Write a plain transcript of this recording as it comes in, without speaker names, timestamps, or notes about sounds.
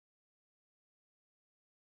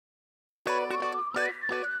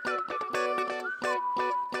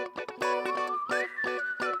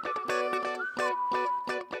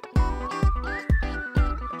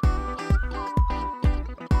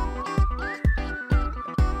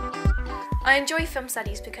I enjoy film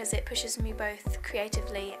studies because it pushes me both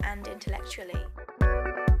creatively and intellectually.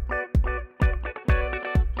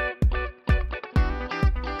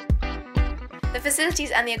 The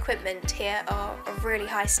facilities and the equipment here are of really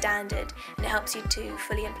high standard, and it helps you to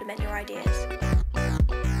fully implement your ideas.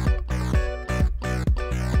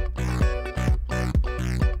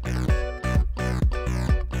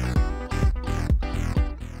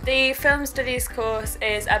 The film studies course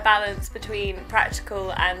is a balance between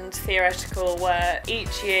practical and theoretical, where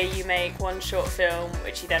each year you make one short film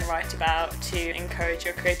which you then write about to encourage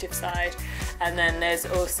your creative side, and then there's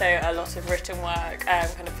also a lot of written work,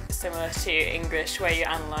 kind of similar to English, where you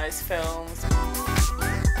analyse films.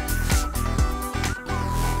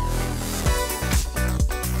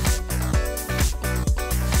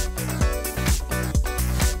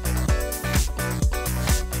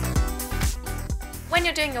 When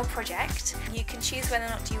you're doing your project, you can choose whether or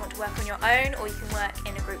not you want to work on your own or you can work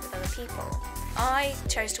in a group with other people. I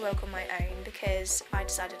chose to work on my own because I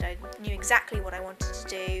decided I knew exactly what I wanted to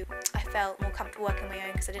do. I felt more comfortable working on my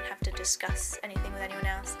own because I didn't have to discuss anything with anyone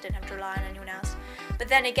else, I didn't have to rely on anyone else. But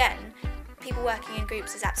then again, people working in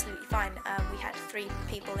groups is absolutely fine. We had 3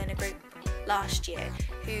 people in a group last year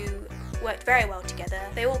who worked very well together.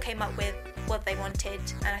 They all came up with what they wanted,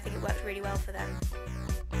 and I think it worked really well for them.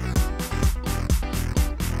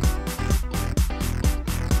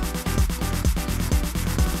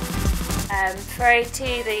 For AT,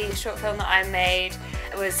 the short film that I made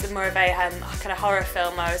was more of a kind of horror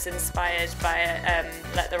film. I was inspired by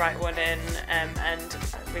Let the Right One In and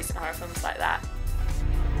recent horror films like that.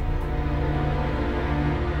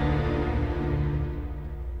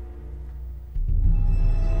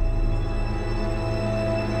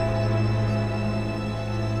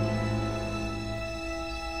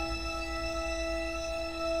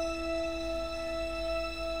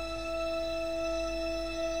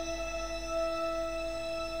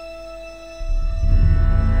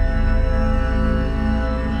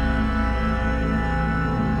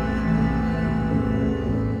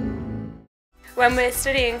 When we're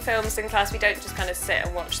studying films in class, we don't just kind of sit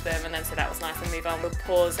and watch them and then say that was nice and move on. We'll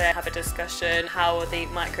pause it, have a discussion, how are the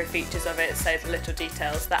micro features of it, so the little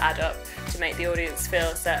details that add up to make the audience feel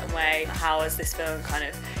a certain way. How has this film kind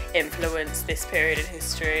of influenced this period in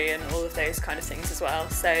history, and all of those kind of things as well.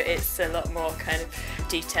 So it's a lot more kind of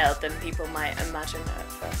detailed than people might imagine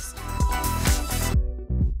at first.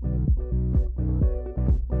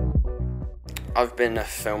 I've been a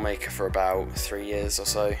filmmaker for about 3 years or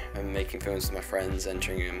so. I'm making films with my friends,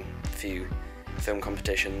 entering a few film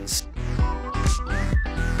competitions. I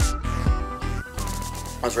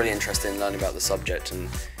was really interested in learning about the subject and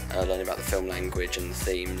learning about the film language and the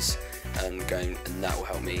themes, and that will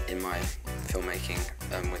help me in my filmmaking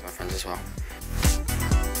with my friends as well.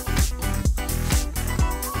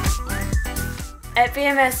 At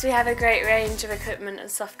BMS we have a great range of equipment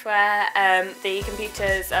and software. The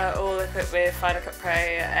computers are all equipped with Final Cut Pro,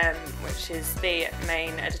 which is the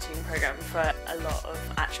main editing program for a lot of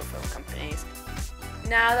actual film companies.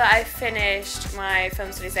 Now that I've finished my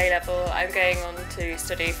Film Studies A-level, I'm going on to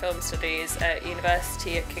study Film Studies at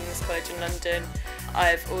university at King's College in London.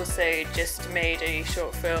 I've also just made a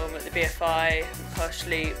short film at the BFI,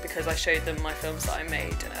 partially because I showed them my films that I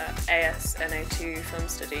made at AS and A2 Film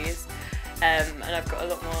Studies. And I've got a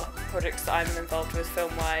lot more projects that I'm involved with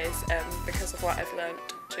film-wise because of what I've learnt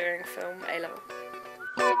during film A-level.